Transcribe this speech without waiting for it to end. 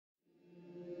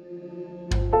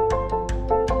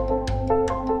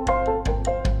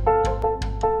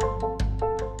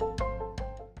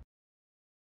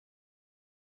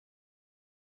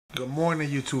Good morning,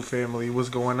 YouTube family. What's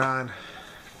going on?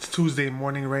 It's Tuesday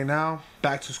morning right now.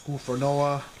 Back to school for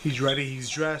Noah. He's ready, he's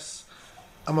dressed.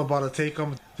 I'm about to take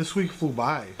him. This week flew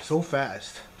by so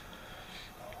fast.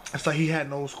 It's like he had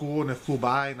no school and it flew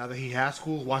by. Now that he has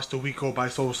school, watch the week go by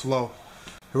so slow.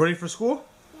 You ready for school?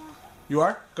 Yeah. You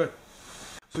are? Good.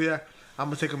 So yeah, I'm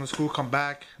gonna take him to school, come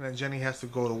back, and then Jenny has to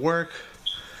go to work.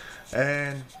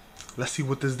 And let's see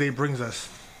what this day brings us.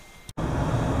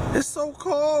 It's so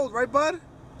cold, right, bud?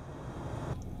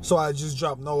 So I just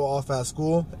dropped Noah off at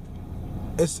school.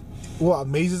 What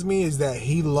amazes me is that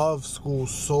he loves school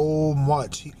so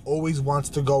much. He always wants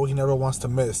to go. He never wants to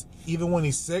miss. Even when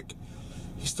he's sick,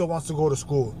 he still wants to go to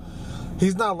school.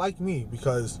 He's not like me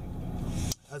because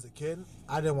as a kid,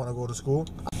 I didn't want to go to school.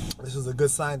 This is a good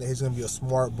sign that he's going to be a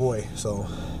smart boy. So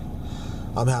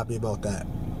I'm happy about that.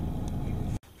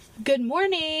 Good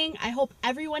morning. I hope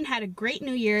everyone had a great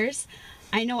New Year's.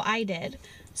 I know I did.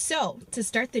 So to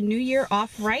start the new year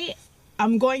off right,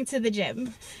 I'm going to the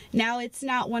gym. Now it's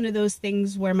not one of those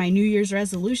things where my New Year's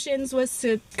resolutions was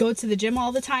to go to the gym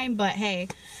all the time, but hey,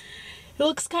 it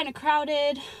looks kind of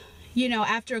crowded. You know,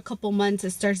 after a couple months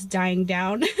it starts dying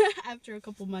down after a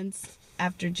couple months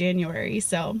after January.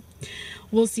 So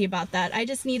we'll see about that. I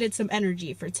just needed some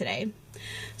energy for today.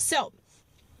 So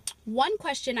one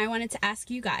question I wanted to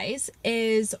ask you guys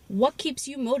is, what keeps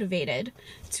you motivated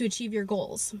to achieve your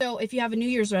goals? So if you have a New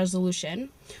Year's resolution,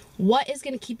 what is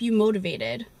going to keep you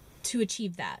motivated to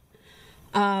achieve that?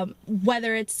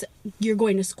 Whether it's you're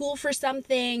going to school for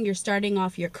something, you're starting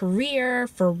off your career,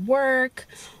 for work,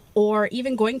 or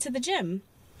even going to the gym.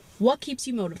 What keeps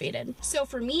you motivated? So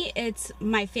for me, it's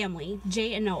my family,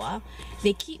 Jay and Noah.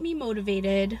 They keep me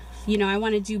motivated. You know, I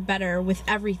want to do better with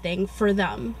everything for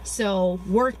them. So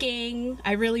working,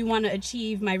 I really want to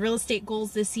achieve my real estate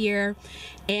goals this year.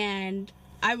 And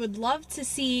I would love to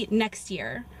see next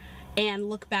year and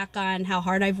look back on how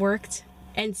hard I've worked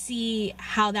and see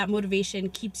how that motivation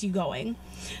keeps you going.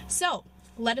 So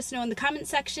let us know in the comment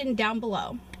section down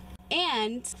below.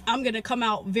 And I'm gonna come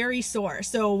out very sore,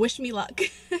 so wish me luck.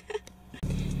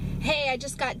 Hey, I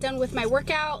just got done with my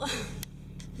workout.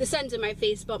 The sun's in my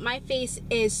face, but my face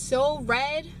is so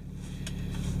red.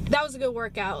 That was a good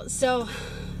workout. So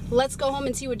let's go home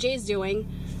and see what Jay's doing.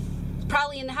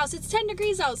 Probably in the house. It's 10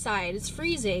 degrees outside. It's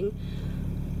freezing.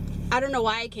 I don't know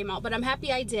why I came out, but I'm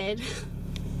happy I did.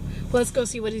 Let's go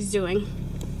see what he's doing.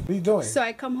 What are you doing? So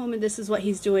I come home and this is what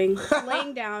he's doing.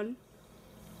 Laying down.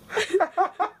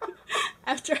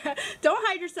 Don't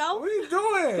hide yourself. What are you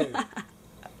doing?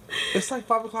 It's like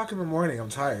 5 o'clock in the morning. I'm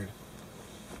tired.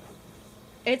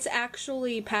 It's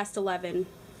actually past 11,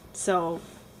 so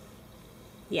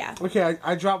yeah. Okay,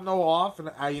 I dropped Noah off,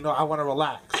 and I want to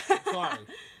relax. I'm sorry.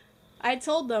 I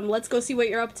told them, let's go see what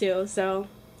you're up to. So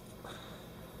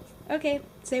okay,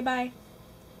 say bye.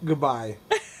 Goodbye.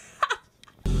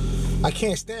 I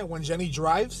can't stand when Jenny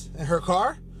drives in her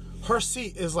car. Her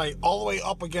seat is like all the way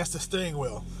up against the steering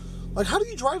wheel. Like, how do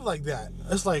you drive like that?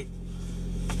 It's like,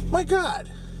 my God.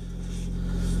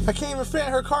 I can't even fit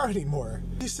in her car anymore.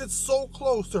 She sits so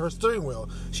close to her steering wheel.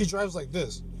 She drives like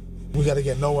this. We got to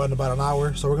get Noah in about an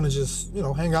hour, so we're going to just,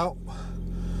 hang out,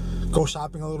 go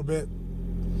shopping a little bit,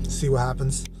 see what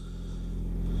happens.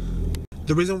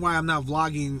 The reason why I'm not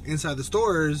vlogging inside the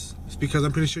stores is because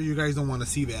I'm pretty sure you guys don't want to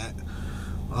see that.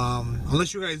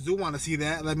 Unless you guys do want to see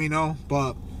that, let me know.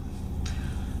 But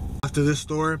after this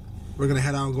store, we're gonna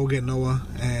head out and go get Noah,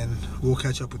 and we'll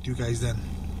catch up with you guys then.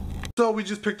 So we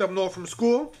just picked up Noah from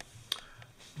school,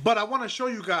 but I want to show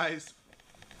you guys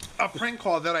a prank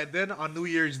call that I did on New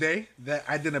Year's Day that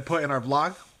I didn't put in our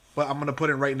vlog, but I'm gonna put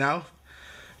it right now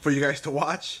for you guys to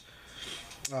watch.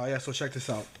 Yeah, so check this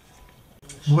out.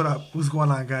 What up? What's going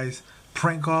on, guys?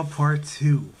 Prank call part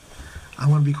 2. I'm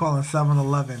gonna be calling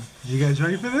 7-Eleven. You guys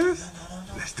ready for this?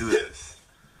 Let's do this.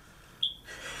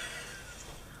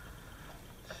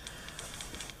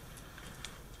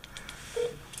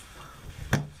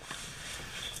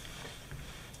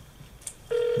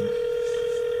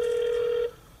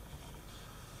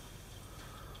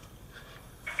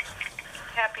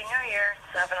 Happy New Year,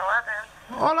 7-Eleven.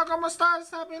 Hola, ¿cómo estás?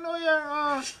 Happy New Year.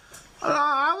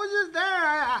 I was just there.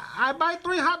 I buy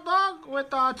 3 hot dogs with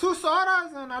 2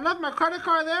 sodas, and I left my credit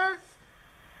card there.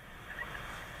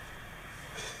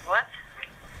 What?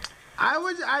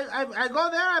 I go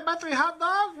there. I buy 3 hot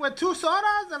dogs with 2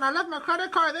 sodas, and I left my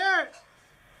credit card there.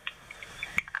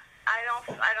 I don't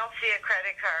see a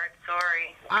credit card.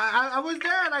 Sorry. I was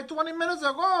there like 20 minutes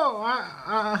ago.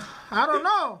 I don't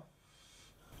know.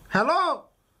 Hello.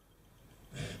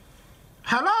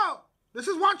 Hello. This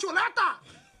is Juan Chuleta.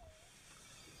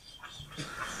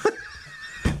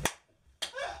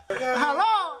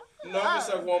 Hello. No, he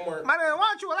said one more. My name is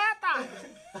Juan Chuleta.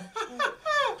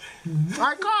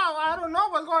 I call. I don't know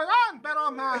what's going on,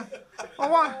 pero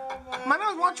my name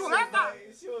is Juan Chuleta.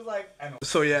 She was like, I know.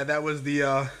 So yeah, that was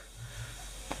the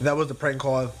prank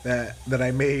call that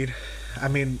I made. I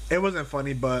mean, it wasn't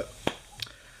funny, but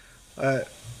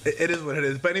it is what it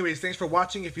is. But anyways, thanks for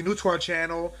watching. If you're new to our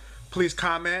channel, please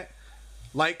comment,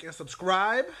 like, and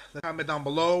subscribe. Comment down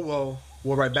below.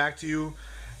 We'll write back to you.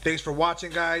 Thanks for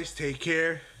watching, guys. Take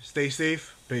care. Stay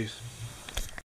safe. Peace.